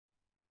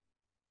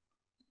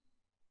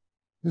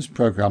This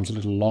program's a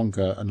little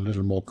longer and a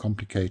little more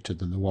complicated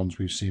than the ones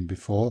we've seen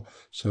before,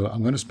 so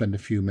I'm going to spend a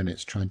few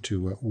minutes trying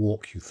to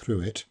walk you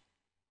through it.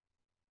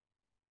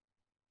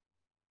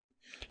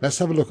 Let's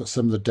have a look at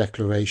some of the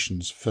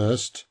declarations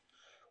first.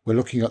 We're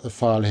looking at the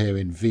file here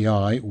in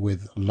VI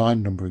with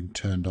line numbering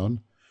turned on.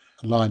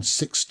 Line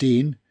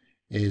 16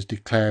 is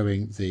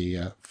declaring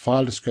the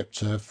file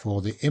descriptor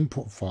for the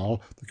input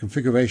file, the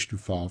configuration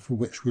file from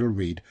which we'll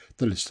read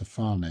the list of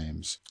file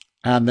names.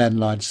 And then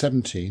line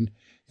 17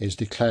 is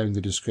declaring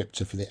the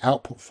descriptor for the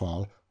output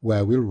file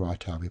where we'll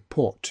write our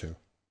report to.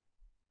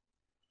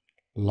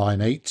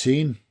 Line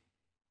 18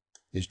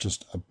 is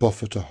just a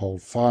buffer to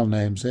hold file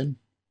names in.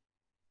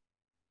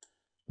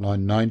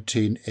 Line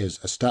 19 is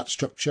a stat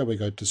structure. We're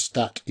going to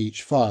stat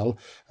each file,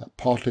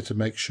 partly to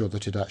make sure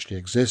that it actually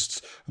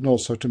exists and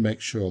also to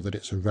make sure that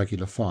it's a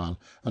regular file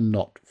and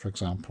not, for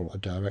example, a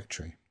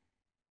directory.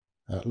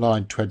 At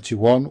line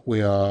 21,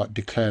 we are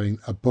declaring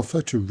a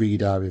buffer to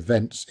read our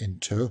events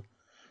into.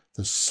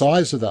 The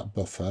size of that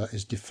buffer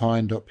is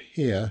defined up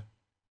here.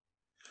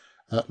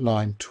 At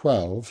line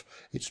 12,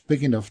 it's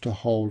big enough to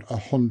hold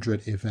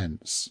 100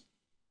 events.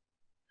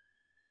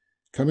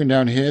 Coming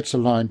down here to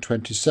line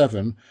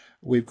 27,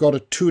 we've got a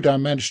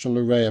two-dimensional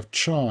array of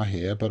char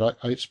here, but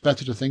it's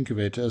better to think of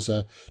it as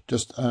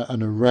just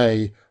an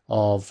array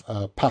of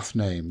path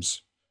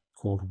names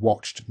called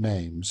watched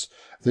names.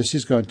 This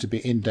is going to be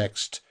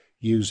indexed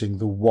using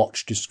the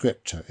watch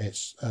descriptor.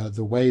 It's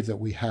the way that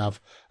we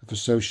have of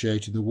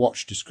associating the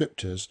watch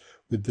descriptors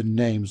with the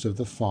names of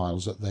the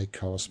files that they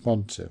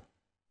correspond to.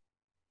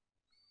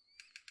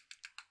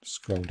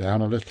 Scroll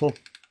down a little.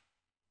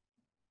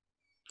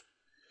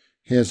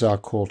 Here's our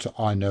call to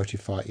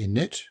inotify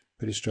init,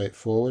 pretty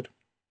straightforward.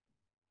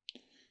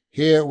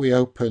 Here we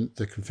open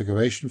the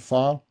configuration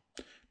file.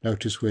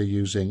 Notice we're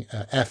using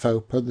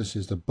fopen, this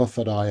is the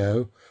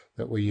buffer.io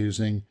that we're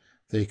using.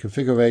 The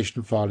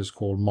configuration file is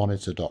called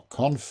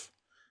monitor.conf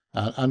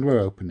and we're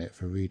opening it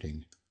for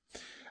reading.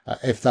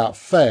 If that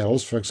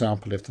fails, for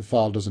example, if the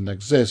file doesn't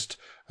exist,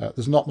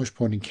 there's not much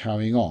point in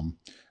carrying on.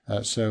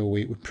 So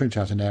we print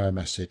out an error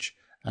message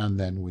and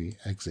then we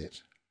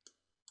exit.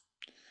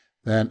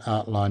 Then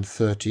at line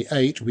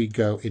 38, we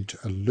go into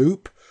a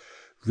loop,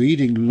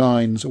 reading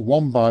lines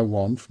one by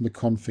one from the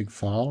config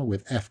file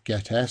with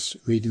fgetS,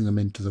 reading them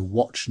into the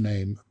watch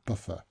name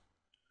buffer.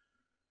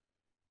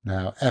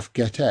 Now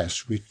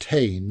fgetS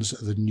retains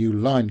the new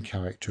line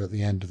character at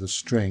the end of the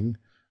string.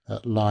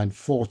 At line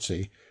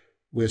 40,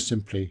 we're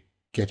simply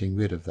getting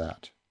rid of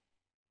that.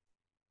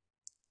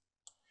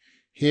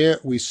 Here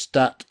we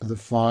stat the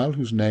file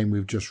whose name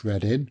we've just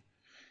read in.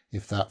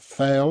 If that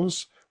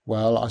fails,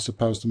 well, I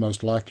suppose the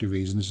most likely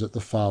reason is that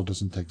the file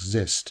doesn't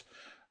exist,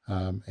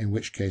 in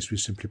which case we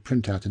simply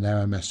print out an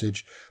error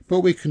message,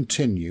 but we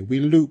continue. We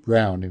loop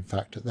round, in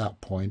fact, at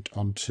that point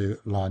onto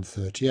line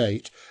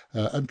 38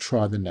 and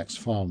try the next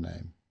file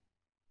name.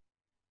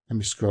 Let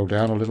me scroll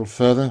down a little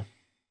further.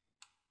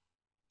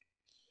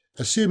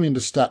 Assuming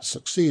the stat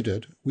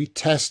succeeded, we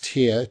test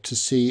here to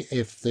see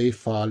if the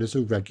file is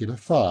a regular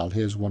file.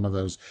 Here's one of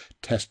those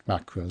test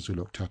macros we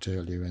looked at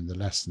earlier in the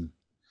lesson.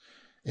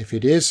 If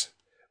it is,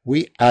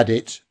 we add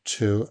it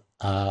to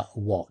our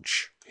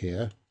watch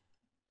here.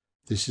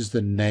 This is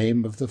the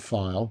name of the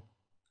file,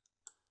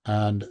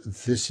 and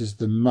this is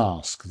the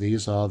mask.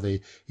 These are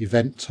the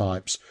event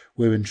types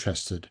we're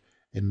interested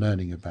in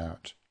learning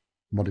about: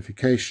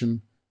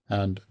 modification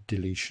and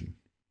deletion.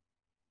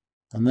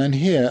 And then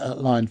here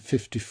at line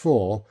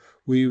 54,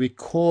 we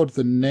record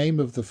the name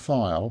of the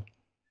file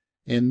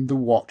in the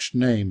watch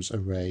names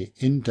array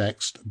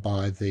indexed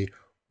by the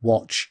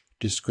watch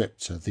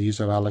descriptor.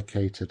 These are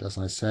allocated, as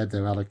I said,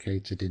 they're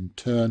allocated in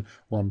turn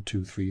 1,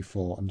 2, 3,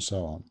 4 and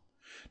so on.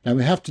 Now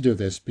we have to do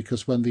this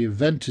because when the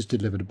event is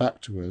delivered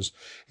back to us,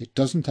 it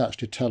doesn't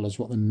actually tell us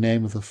what the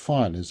name of the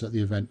file is that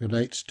the event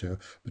relates to,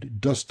 but it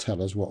does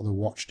tell us what the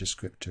watch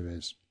descriptor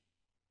is.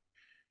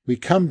 We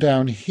come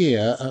down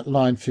here at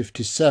line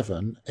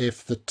 57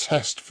 if the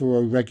test for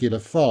a regular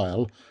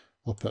file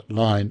up at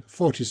line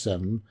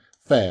 47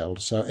 failed.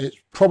 So it's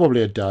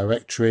probably a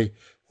directory,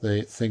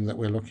 the thing that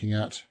we're looking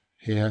at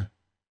here.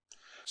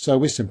 So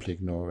we simply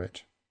ignore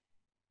it.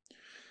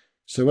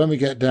 So when we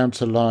get down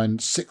to line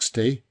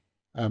 60,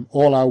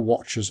 all our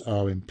watches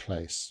are in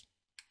place.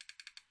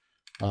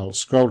 I'll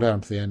scroll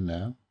down to the end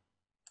now.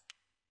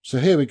 So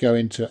here we go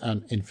into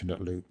an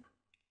infinite loop.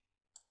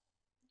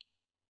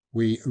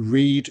 We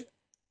read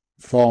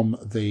from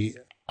the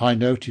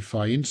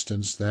inotify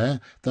instance there.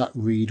 That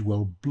read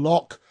will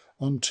block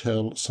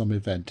until some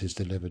event is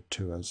delivered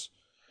to us.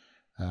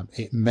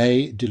 It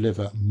may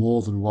deliver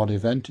more than one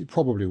event. It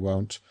probably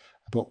won't,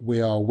 but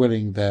we are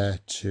willing there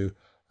to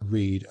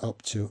read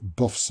up to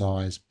buff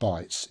size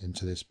bytes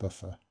into this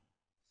buffer.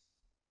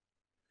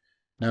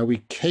 Now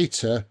we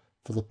cater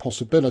for the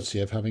possibility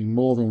of having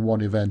more than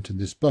one event in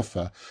this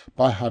buffer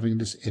by having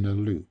this inner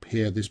loop.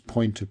 Here this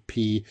pointer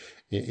P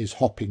is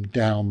hopping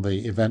down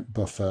the event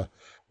buffer.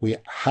 We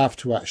have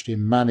to actually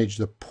manage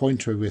the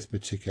pointer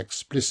arithmetic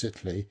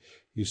explicitly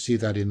You see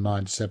that in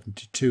line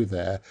 72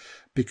 there,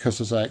 because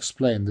as I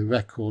explained, the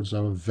records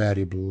are of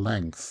variable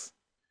length.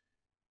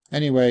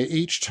 Anyway,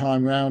 each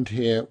time round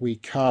here we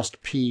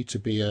cast P to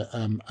be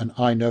an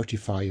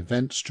inotify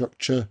event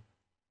structure,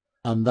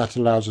 and that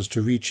allows us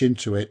to reach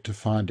into it to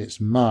find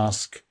its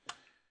mask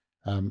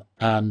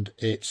and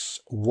its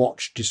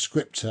watch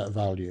descriptor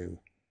value.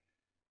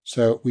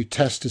 So we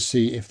test to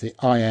see if the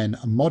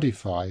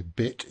inotify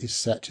bit is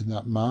set in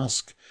that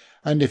mask,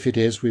 and if it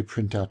is, we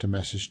print out a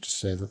message to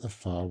say that the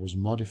file was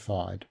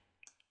modified.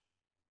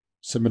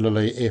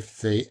 Similarly, if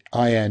the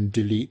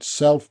delete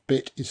self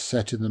bit is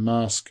set in the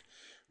mask,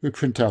 we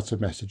print out a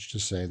message to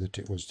say that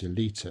it was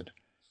deleted.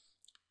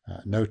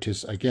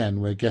 Notice again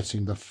we're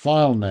getting the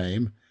file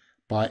name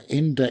by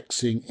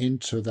indexing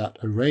into that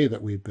array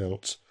that we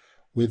built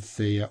with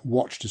the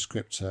watch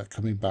descriptor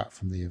coming back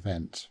from the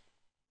event.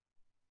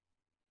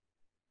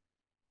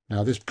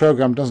 Now this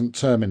program doesn't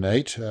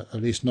terminate, at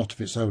least not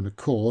of its own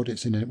accord.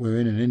 We're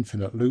in an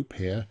infinite loop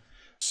here,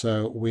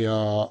 so we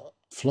are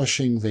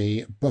flushing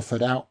the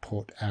buffered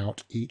output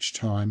out each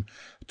time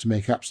to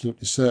make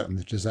absolutely certain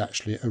that it has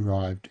actually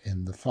arrived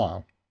in the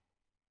file.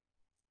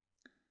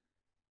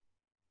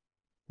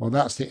 Well,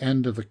 that's the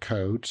end of the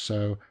code,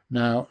 so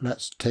now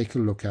let's take a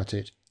look at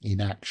it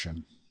in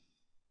action.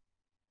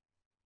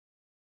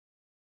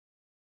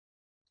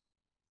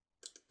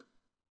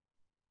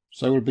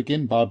 So we'll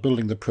begin by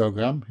building the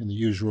program in the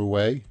usual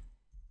way.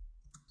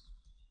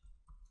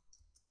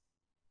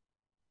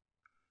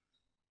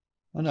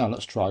 And now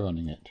let's try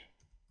running it.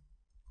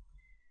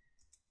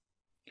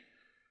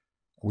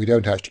 We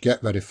don't actually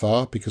get very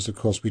far because of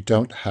course we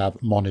don't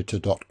have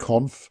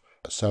monitor.conf,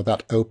 so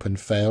that open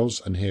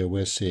fails, and here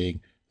we're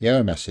seeing the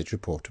error message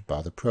reported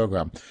by the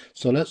program.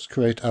 So let's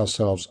create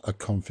ourselves a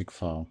config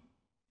file.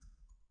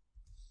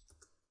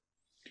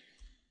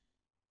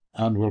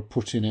 And we'll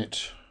put in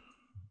it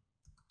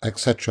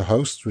etc.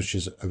 hosts, which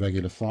is a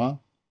regular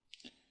file.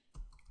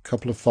 A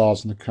couple of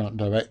files in the current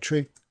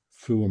directory,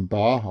 foo and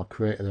bar. I'll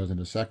create those in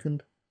a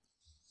second.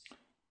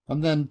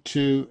 And then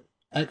to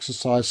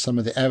exercise some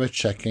of the error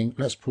checking,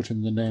 let's put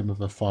in the name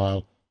of a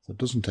file that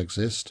doesn't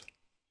exist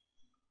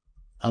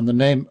and the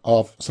name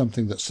of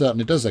something that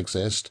certainly does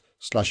exist,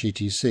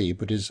 /etc,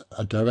 but is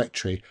a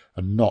directory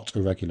and not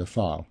a regular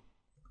file.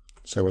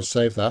 So we'll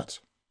save that.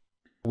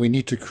 We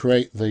need to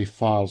create the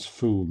files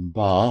foo and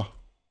bar.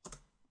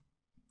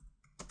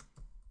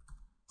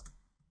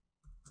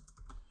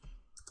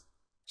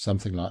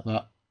 Something like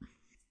that.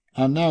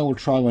 And now we'll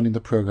try running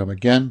the program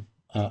again.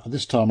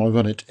 This time I'll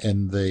run it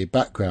in the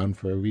background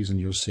for a reason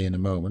you'll see in a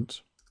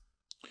moment.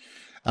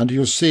 And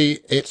you'll see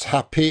it's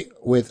happy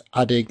with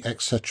adding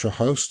etc.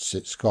 hosts.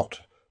 It's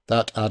got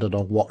that added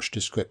on watch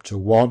descriptor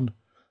 1.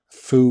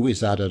 Foo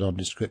is added on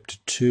descriptor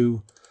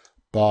 2.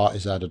 Bar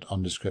is added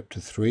on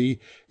descriptor 3.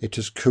 It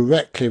has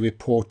correctly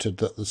reported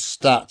that the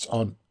stat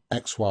on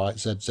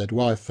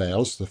XYZZY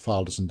fails. The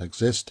file doesn't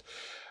exist.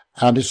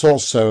 And it's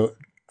also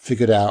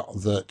figured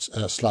out that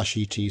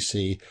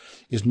 /etc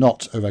is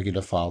not a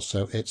regular file,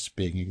 so it's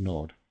being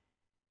ignored.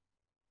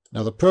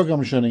 Now the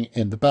program is running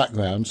in the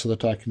background so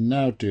that I can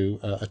now do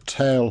a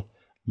tail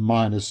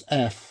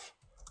 -f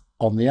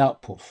on the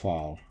output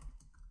file,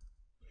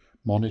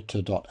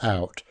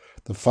 monitor.out.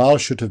 The file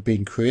should have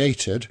been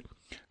created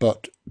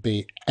but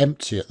be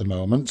empty at the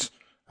moment,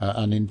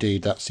 and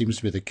indeed that seems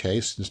to be the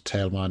case. This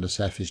tail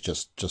 -f is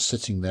just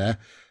sitting there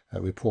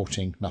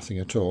reporting nothing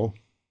at all.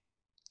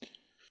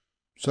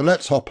 So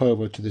let's hop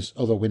over to this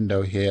other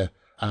window here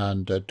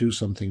and do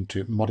something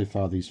to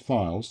modify these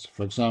files.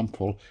 For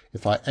example,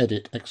 if I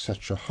edit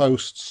etc.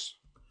 hosts,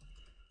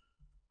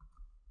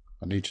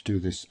 I need to do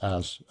this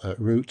as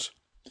root.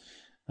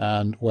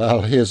 And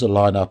well, here's a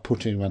line I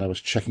put in when I was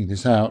checking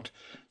this out,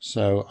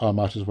 so I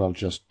might as well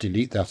just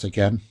delete that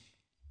again.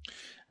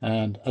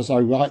 And as I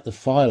write the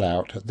file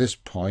out at this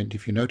point,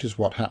 if you notice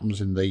what happens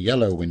in the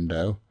yellow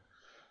window,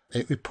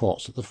 it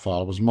reports that the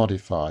file was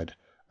modified.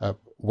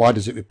 Why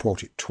does it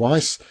report it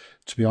twice?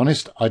 To be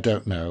honest, I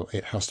don't know.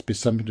 It has to be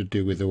something to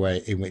do with the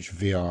way in which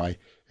VI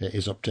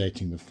is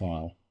updating the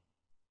file.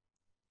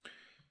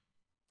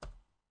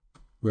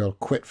 We'll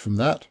quit from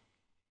that.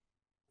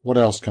 What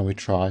else can we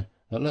try?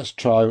 Let's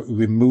try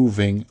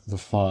removing the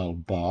file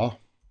bar,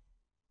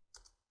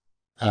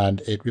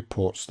 and it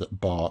reports that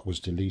bar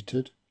was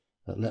deleted.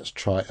 Let's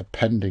try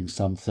appending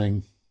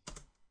something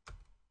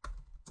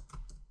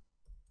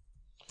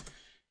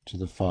to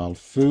the file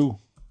foo.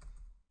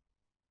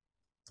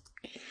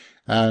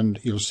 And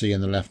you'll see in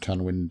the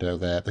left-hand window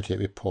there that it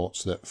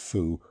reports that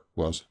foo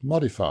was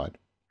modified.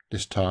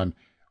 This time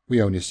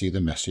we only see the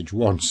message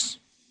once.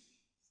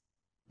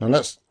 Now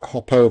let's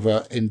hop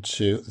over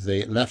into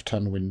the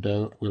left-hand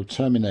window. We'll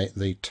terminate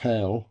the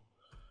tail.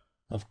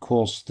 Of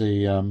course,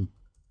 the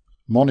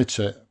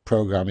monitor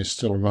program is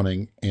still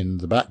running in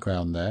the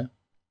background there.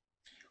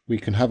 We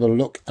can have a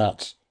look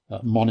at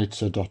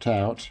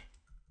monitor.out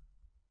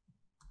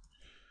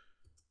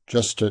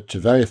just to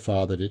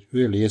verify that it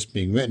really is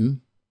being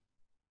written.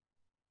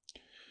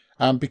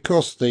 And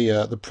because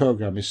the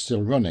program is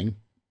still running,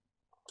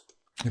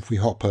 if we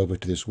hop over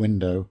to this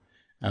window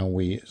and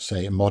we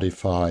say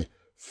modify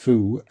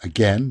foo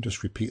again,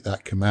 just repeat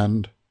that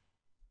command,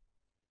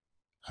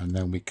 and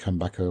then we come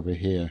back over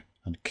here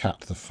and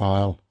cat the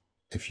file.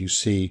 If you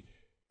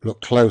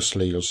look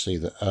closely, you'll see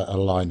that a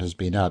line has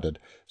been added.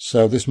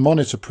 So this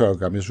monitor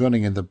program is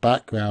running in the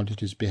background.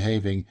 It is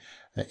behaving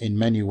in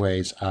many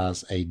ways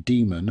as a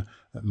daemon,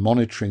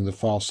 monitoring the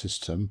file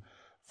system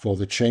for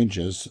the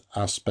changes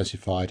as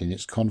specified in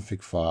its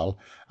config file,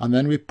 and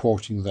then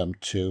reporting them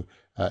to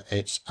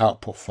its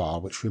output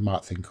file, which we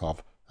might think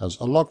of as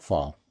a log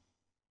file.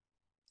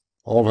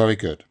 All very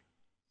good.